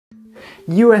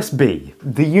USB,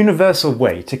 the universal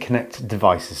way to connect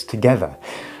devices together.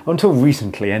 Until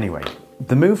recently anyway.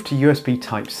 The move to USB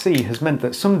Type-C has meant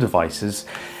that some devices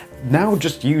now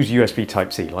just use USB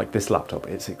Type-C, like this laptop.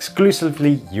 It's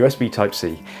exclusively USB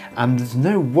Type-C, and there's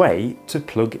no way to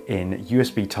plug in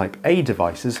USB Type-A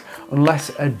devices unless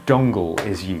a dongle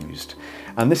is used.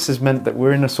 And this has meant that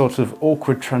we're in a sort of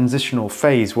awkward transitional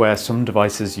phase where some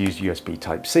devices use USB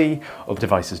Type-C, other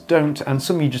devices don't, and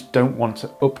some you just don't want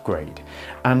to upgrade.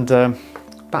 And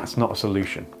that's not a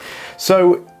solution.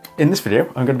 So in this video,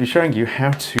 I'm going to be showing you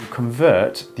how to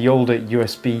convert the older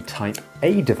USB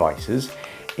Type-A devices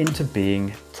into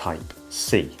being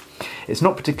Type-C. It's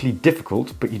not particularly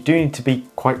difficult, but you do need to be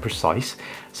quite precise,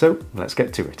 so let's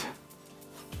get to it.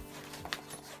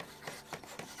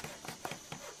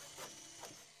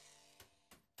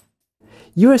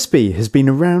 USB has been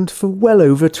around for well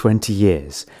over 20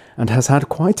 years and has had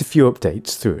quite a few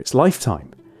updates through its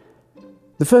lifetime.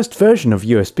 The first version of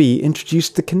USB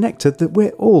introduced the connector that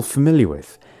we're all familiar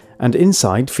with, and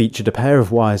inside featured a pair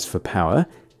of wires for power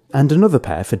and another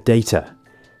pair for data.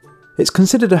 It's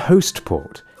considered a host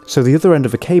port, so the other end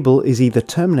of a cable is either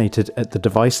terminated at the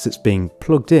device that's being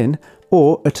plugged in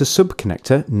or at a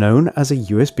sub-connector known as a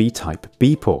USB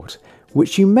Type-B port,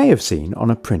 which you may have seen on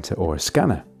a printer or a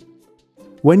scanner.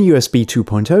 When USB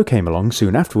 2.0 came along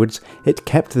soon afterwards, it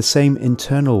kept the same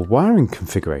internal wiring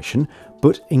configuration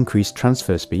but increased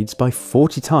transfer speeds by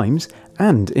 40 times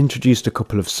and introduced a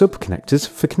couple of sub-connectors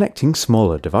for connecting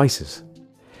smaller devices.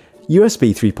 USB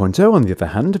 3.0 on the other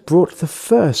hand brought the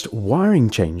first wiring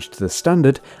change to the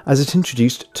standard as it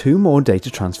introduced two more data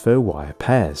transfer wire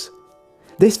pairs.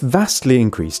 This vastly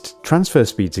increased transfer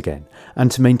speeds again, and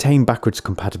to maintain backwards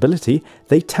compatibility,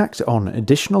 they tacked on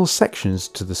additional sections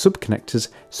to the sub-connectors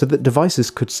so that devices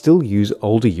could still use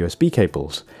older USB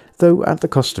cables, though at the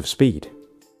cost of speed.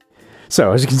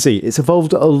 So as you can see, it's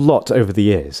evolved a lot over the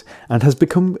years, and has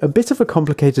become a bit of a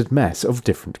complicated mess of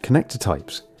different connector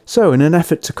types. So in an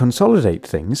effort to consolidate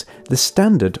things, the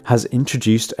standard has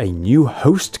introduced a new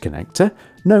host connector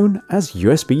known as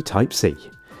USB Type-C.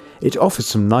 It offers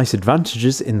some nice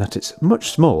advantages in that it's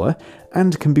much smaller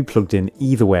and can be plugged in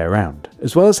either way around,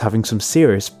 as well as having some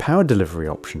serious power delivery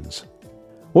options.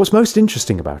 What's most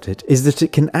interesting about it is that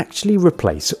it can actually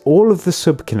replace all of the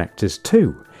sub-connectors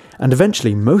too, and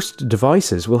eventually most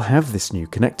devices will have this new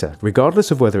connector,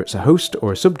 regardless of whether it's a host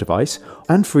or a sub-device,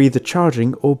 and for either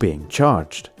charging or being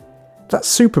charged. That's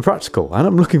super practical and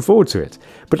I'm looking forward to it,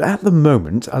 but at the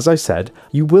moment, as I said,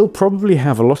 you will probably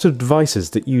have a lot of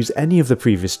devices that use any of the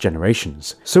previous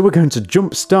generations, so we're going to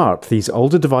jump-start these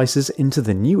older devices into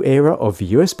the new era of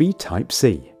USB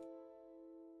Type-C.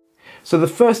 So the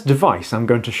first device I'm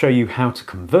going to show you how to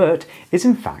convert is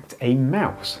in fact a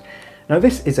mouse. Now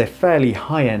this is a fairly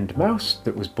high-end mouse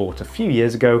that was bought a few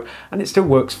years ago and it still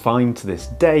works fine to this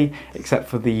day, except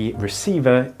for the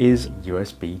receiver is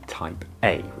USB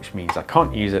Type-A, which means I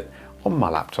can't use it on my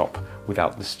laptop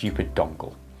without the stupid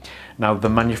dongle. Now the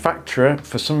manufacturer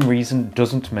for some reason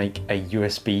doesn't make a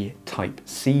USB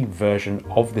Type-C version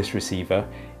of this receiver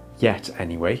yet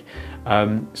anyway,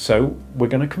 so we're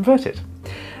going to convert it.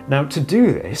 Now to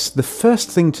do this, the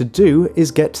first thing to do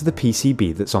is get to the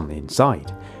PCB that's on the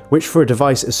inside, which for a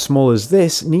device as small as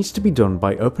this needs to be done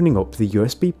by opening up the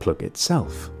USB plug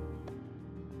itself.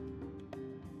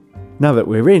 Now that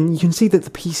we're in, you can see that the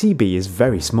PCB is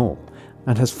very small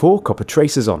and has 4 copper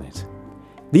traces on it.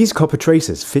 These copper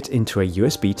traces fit into a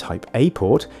USB Type-A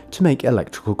port to make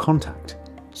electrical contact,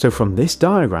 so from this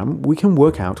diagram we can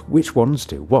work out which ones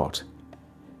do what.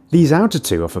 These outer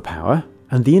 2 are for power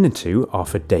and the inner 2 are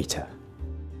for data.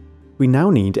 We now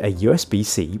need a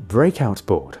USB-C breakout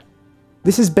board.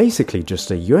 This is basically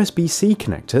just a USB-C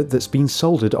connector that's been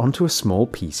soldered onto a small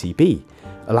PCB,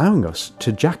 allowing us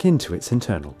to jack into its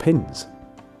internal pins.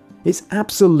 It's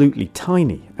absolutely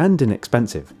tiny and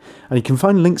inexpensive, and you can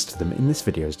find links to them in this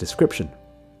video's description.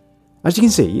 As you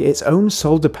can see, its own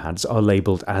solder pads are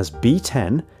labelled as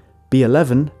B10,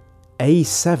 B11,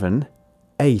 A7,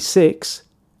 A6,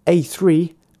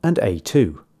 A3 and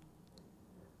A2.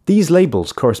 These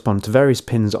labels correspond to various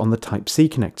pins on the Type-C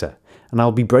connector, and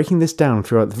I'll be breaking this down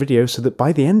throughout the video so that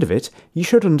by the end of it, you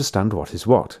should understand what is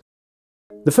what.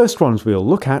 The first ones we'll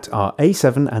look at are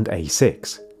A7 and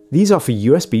A6. These are for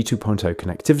USB 2.0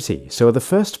 connectivity, so are the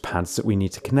first pads that we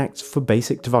need to connect for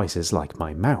basic devices like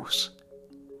my mouse.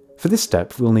 For this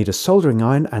step, we'll need a soldering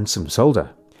iron and some solder.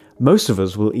 Most of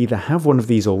us will either have one of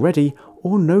these already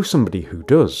or know somebody who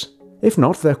does. If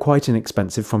not, they're quite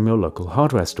inexpensive from your local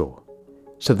hardware store.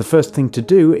 So the first thing to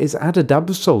do is add a dab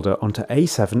of solder onto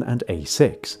A7 and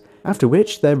A6, after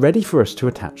which they're ready for us to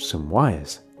attach some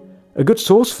wires. A good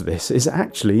source for this is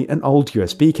actually an old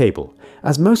USB cable,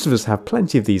 as most of us have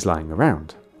plenty of these lying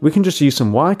around. We can just use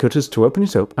some wire cutters to open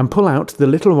it up and pull out the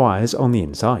little wires on the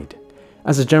inside.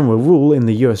 As a general rule in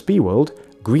the USB world,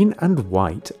 green and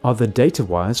white are the data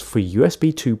wires for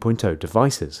USB 2.0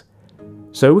 devices.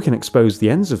 So we can expose the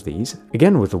ends of these,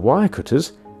 again with the wire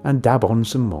cutters, and dab on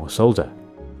some more solder.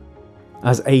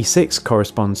 As A6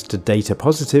 corresponds to data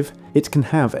positive, it can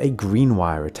have a green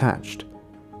wire attached,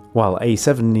 while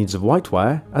A7 needs a white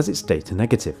wire as it's data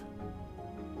negative.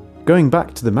 Going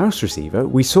back to the mouse receiver,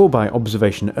 we saw by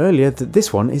observation earlier that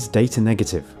this one is data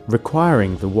negative,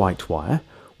 requiring the white wire,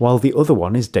 while the other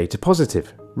one is data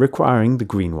positive, requiring the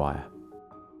green wire.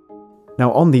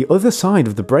 Now on the other side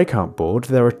of the breakout board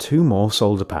there are two more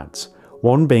solder pads,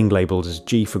 one being labelled as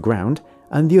G for ground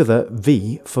and the other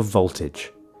V for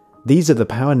voltage. These are the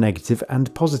power negative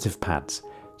and positive pads,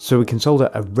 so we can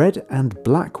solder a red and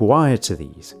black wire to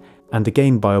these, and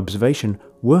again by observation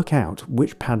work out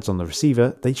which pads on the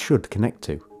receiver they should connect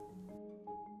to.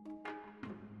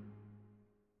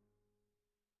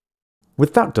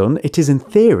 With that done, it is in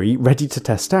theory ready to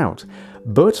test out,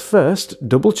 but first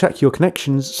double check your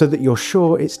connections so that you're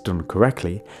sure it's done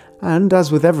correctly, and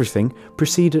as with everything,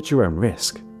 proceed at your own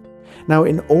risk. Now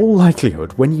in all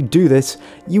likelihood, when you do this,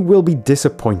 you will be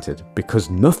disappointed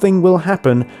because nothing will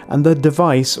happen and the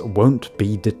device won't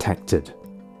be detected.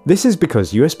 This is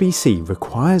because USB-C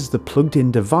requires the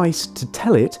plugged-in device to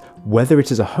tell it whether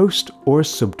it is a host or a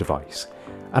sub-device.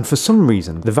 And for some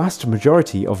reason, the vast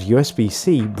majority of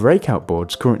USB-C breakout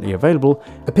boards currently available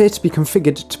appear to be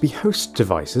configured to be host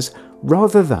devices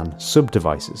rather than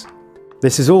sub-devices.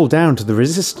 This is all down to the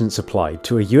resistance applied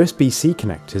to a USB-C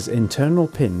connector's internal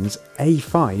pins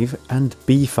A5 and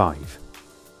B5.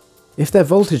 If their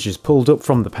voltage is pulled up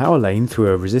from the power lane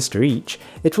through a resistor each,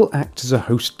 it will act as a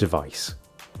host device.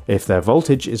 If their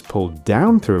voltage is pulled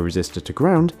down through a resistor to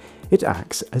ground, it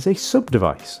acts as a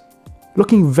sub-device.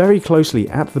 Looking very closely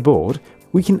at the board,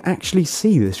 we can actually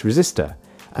see this resistor,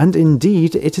 and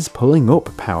indeed it is pulling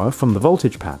up power from the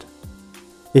voltage pad.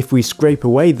 If we scrape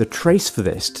away the trace for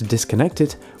this to disconnect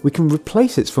it, we can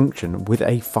replace its function with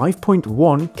a 5.1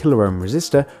 kiloohm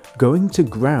resistor going to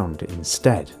ground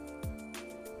instead.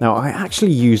 Now I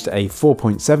actually used a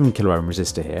 4.7 kiloohm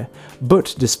resistor here,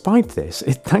 but despite this,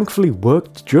 it thankfully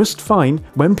worked just fine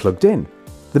when plugged in.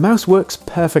 The mouse works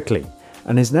perfectly,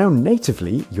 and is now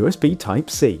natively USB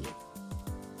Type-C.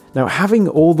 Now having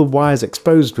all the wires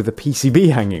exposed with a PCB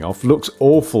hanging off looks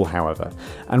awful however,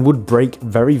 and would break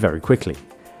very quickly.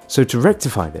 So to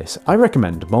rectify this, I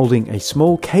recommend moulding a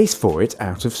small case for it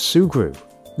out of Sugru.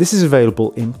 This is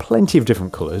available in plenty of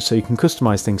different colours so you can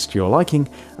customise things to your liking,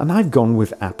 and I've gone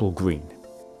with apple green.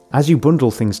 As you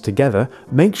bundle things together,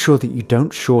 make sure that you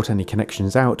don't short any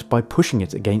connections out by pushing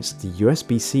it against the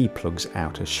USB-C plug's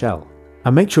outer shell.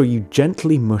 And make sure you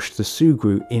gently mush the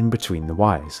Sugru in between the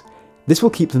wires. This will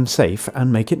keep them safe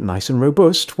and make it nice and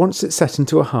robust once it's set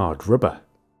into a hard rubber.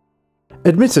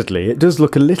 Admittedly, it does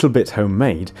look a little bit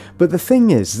homemade, but the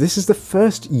thing is, this is the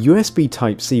first USB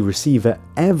Type-C receiver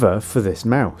ever for this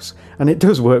mouse, and it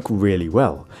does work really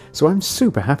well, so I'm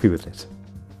super happy with it.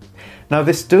 Now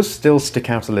this does still stick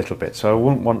out a little bit, so I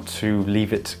wouldn't want to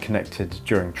leave it connected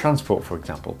during transport, for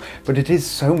example, but it is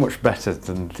so much better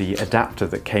than the adapter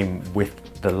that came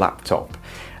with the laptop.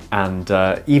 And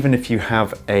even if you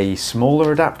have a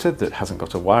smaller adapter that hasn't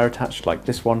got a wire attached like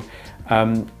this one,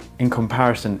 in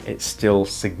comparison it's still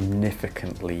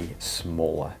significantly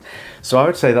smaller. So I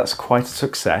would say that's quite a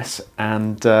success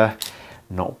and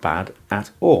not bad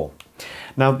at all.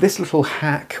 Now this little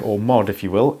hack or mod, if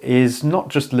you will, is not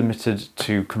just limited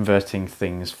to converting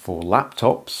things for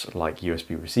laptops like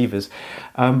USB receivers,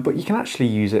 but you can actually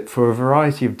use it for a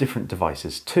variety of different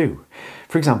devices too.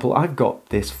 For example, I've got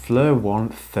this FLIR One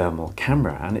thermal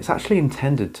camera and it's actually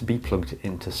intended to be plugged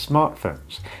into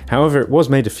smartphones. However, it was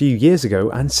made a few years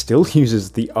ago and still uses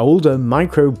the older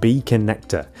Micro B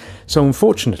connector. So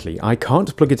unfortunately, I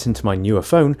can't plug it into my newer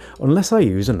phone unless I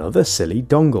use another silly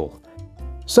dongle.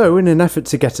 So in an effort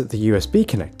to get at the USB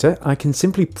connector, I can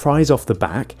simply prise off the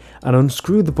back and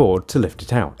unscrew the board to lift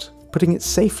it out, putting it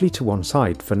safely to one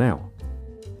side for now.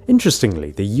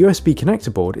 Interestingly, the USB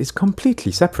connector board is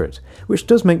completely separate, which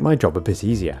does make my job a bit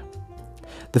easier.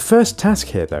 The first task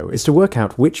here though is to work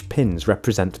out which pins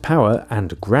represent power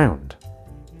and ground.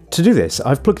 To do this,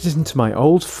 I've plugged it into my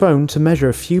old phone to measure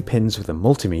a few pins with a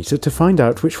multimeter to find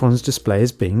out which ones display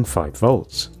as being 5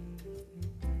 volts.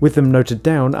 With them noted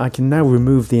down, I can now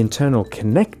remove the internal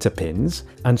connector pins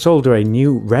and solder a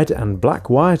new red and black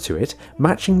wire to it,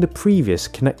 matching the previous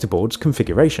connector board's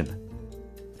configuration.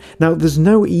 Now, there's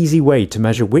no easy way to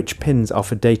measure which pins are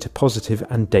for data positive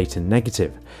and data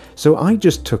negative, so I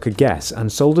just took a guess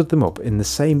and soldered them up in the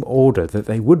same order that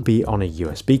they would be on a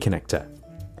USB connector.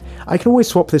 I can always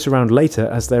swap this around later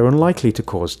as they're unlikely to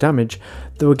cause damage,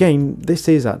 though again, this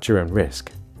is at your own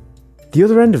risk. The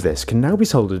other end of this can now be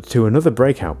soldered to another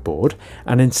breakout board,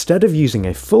 and instead of using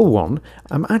a full one,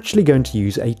 I'm actually going to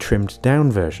use a trimmed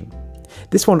down version.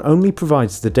 This one only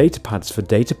provides the data pads for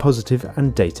data positive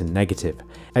and data negative,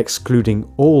 excluding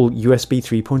all USB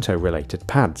 3.0 related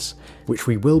pads, which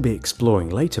we will be exploring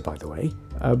later by the way.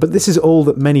 But this is all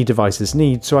that many devices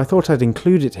need, so I thought I'd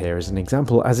include it here as an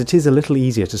example as it is a little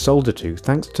easier to solder to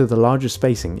thanks to the larger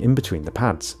spacing in between the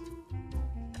pads.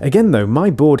 Again though,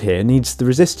 my board here needs the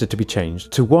resistor to be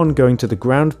changed to one going to the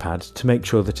ground pad to make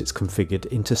sure that it's configured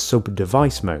into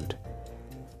sub-device mode.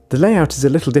 The layout is a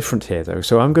little different here though,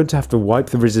 so I'm going to have to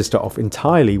wipe the resistor off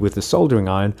entirely with the soldering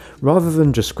iron rather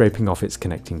than just scraping off its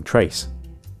connecting trace.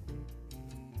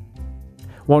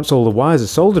 Once all the wires are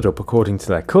soldered up according to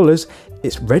their colours,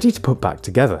 it's ready to put back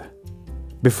together.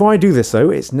 Before I do this though,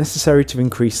 it's necessary to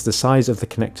increase the size of the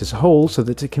connector's hole so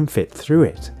that it can fit through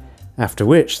it, after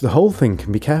which the whole thing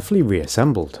can be carefully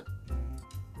reassembled.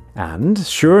 And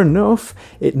sure enough,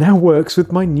 it now works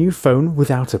with my new phone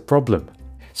without a problem.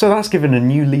 So that's given a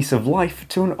new lease of life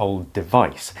to an old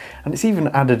device, and it's even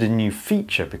added a new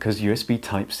feature because USB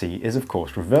Type-C is of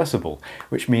course reversible,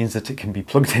 which means that it can be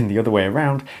plugged in the other way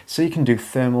around so you can do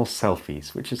thermal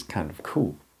selfies, which is kind of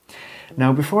cool.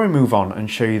 Now before I move on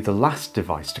and show you the last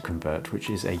device to convert, which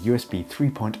is a USB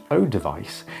 3.0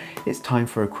 device, it's time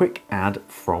for a quick ad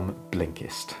from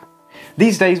Blinkist.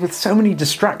 These days, with so many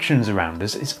distractions around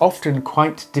us, it's often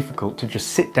quite difficult to just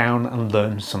sit down and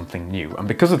learn something new, and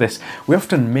because of this, we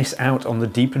often miss out on the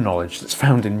deeper knowledge that's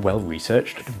found in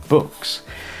well-researched books.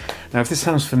 Now, if this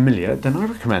sounds familiar, then I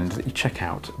recommend that you check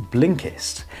out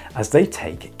Blinkist, as they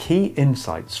take key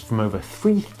insights from over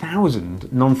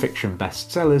 3,000 non-fiction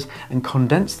bestsellers and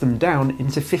condense them down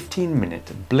into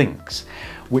 15-minute blinks,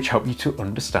 which help you to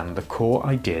understand the core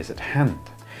ideas at hand.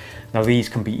 Now these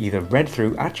can be either read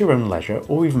through at your own leisure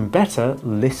or even better,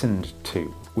 listened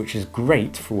to, which is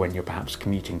great for when you're perhaps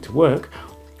commuting to work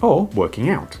or working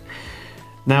out.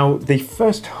 Now the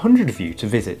first 100 of you to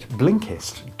visit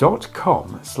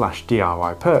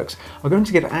blinkist.com/DIYperks are going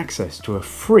to get access to a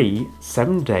free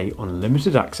 7-day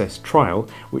unlimited access trial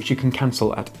which you can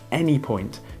cancel at any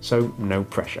point, so no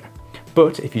pressure.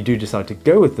 But if you do decide to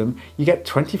go with them, you get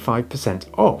 25%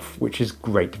 off, which is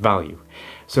great value.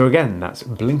 So again, that's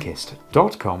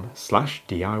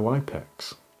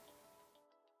blinkist.com/DIYperks.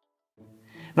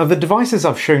 Now the devices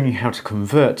I've shown you how to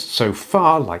convert so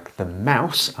far, like the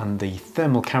mouse and the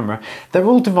thermal camera, they're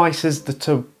all devices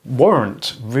that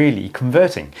warrant really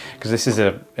converting, because this is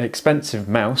an expensive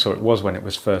mouse, or it was when it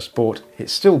was first bought.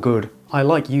 It's still good, I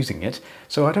like using it,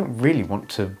 so I don't really want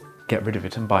to get rid of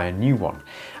it and buy a new one.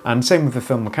 And same with the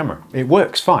thermal camera. It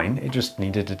works fine, it just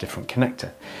needed a different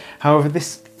connector. However,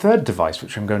 this third device,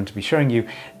 which I'm going to be showing you,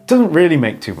 doesn't really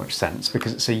make too much sense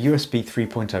because it's a USB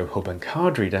 3.0 hub and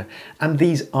card reader, and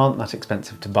these aren't that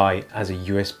expensive to buy as a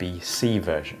USB-C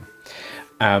version.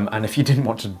 And if you didn't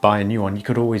want to buy a new one, you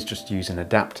could always just use an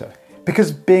adapter.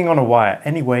 Because being on a wire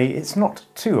anyway, it's not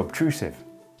too obtrusive.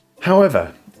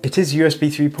 However, it is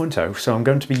USB 3.0, so I'm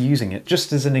going to be using it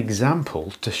just as an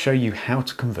example to show you how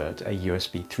to convert a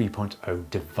USB 3.0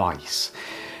 device.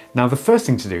 Now the first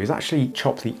thing to do is actually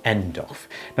chop the end off.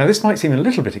 Now this might seem a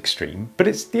little bit extreme, but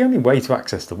it's the only way to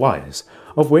access the wires,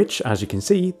 of which, as you can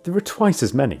see, there are twice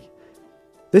as many.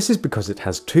 This is because it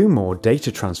has two more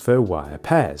data transfer wire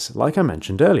pairs, like I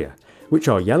mentioned earlier, which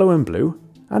are yellow and blue,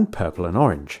 and purple and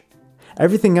orange.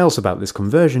 Everything else about this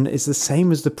conversion is the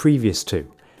same as the previous two.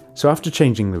 So after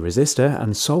changing the resistor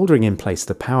and soldering in place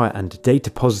the power and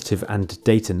data positive and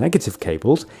data negative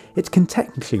cables, it can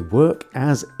technically work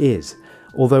as is,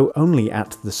 although only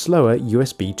at the slower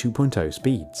USB 2.0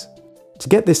 speeds. To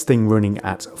get this thing running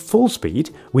at full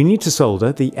speed, we need to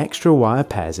solder the extra wire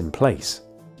pairs in place.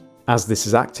 As this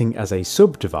is acting as a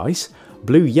sub-device,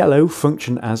 blue-yellow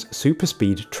function as super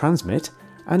speed transmit,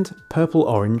 and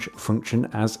purple-orange function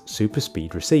as super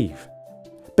speed receive.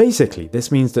 Basically,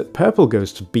 this means that purple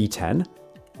goes to B10,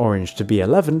 orange to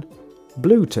B11,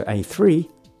 blue to A3,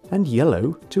 and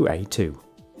yellow to A2.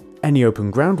 Any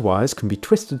open ground wires can be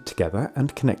twisted together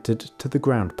and connected to the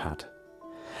ground pad.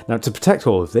 Now to protect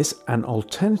all of this, an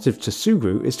alternative to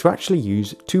Sugru is to actually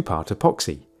use two-part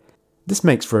epoxy. This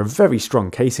makes for a very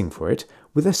strong casing for it,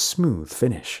 with a smooth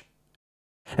finish.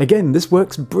 Again, this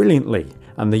works brilliantly,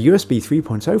 and the USB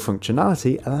 3.0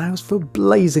 functionality allows for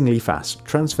blazingly fast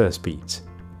transfer speeds.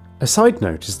 A side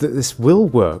note is that this will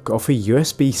work off a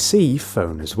USB-C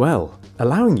phone as well,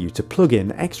 allowing you to plug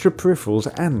in extra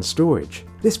peripherals and storage.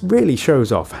 This really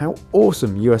shows off how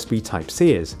awesome USB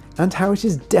Type-C is, and how it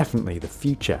is definitely the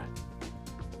future.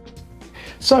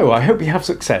 So I hope you have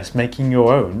success making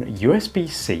your own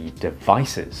USB-C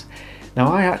devices. Now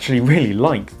I actually really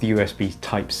like the USB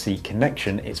Type-C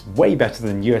connection. It's way better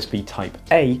than USB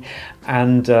Type-A,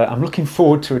 and I'm looking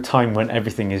forward to a time when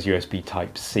everything is USB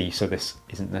Type-C, so this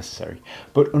isn't necessary.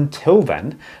 But until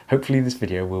then, hopefully this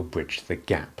video will bridge the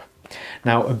gap.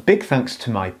 Now, a big thanks to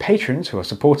my patrons who are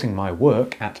supporting my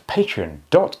work at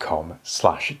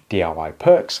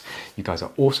patreon.com/DIYperks. You guys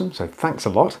are awesome, so thanks a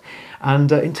lot. And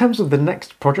in terms of the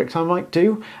next project I might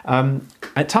do,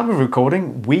 at time of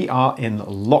recording, we are in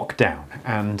lockdown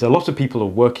and a lot of people are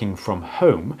working from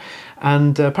home,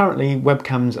 and apparently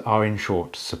webcams are in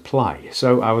short supply.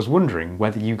 So I was wondering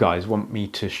whether you guys want me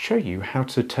to show you how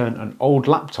to turn an old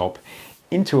laptop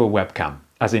into a webcam.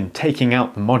 As in taking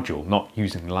out the module, not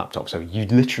using the laptop, so you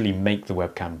literally make the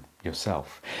webcam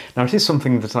yourself. Now it is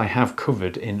something that I have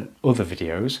covered in other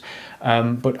videos,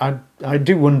 but I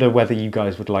do wonder whether you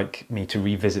guys would like me to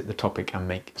revisit the topic and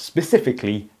make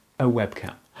specifically a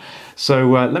webcam.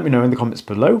 So let me know in the comments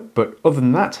below, but other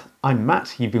than that, I'm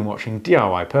Matt, you've been watching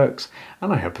DIY Perks,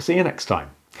 and I hope to see you next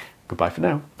time. Goodbye for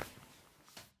now.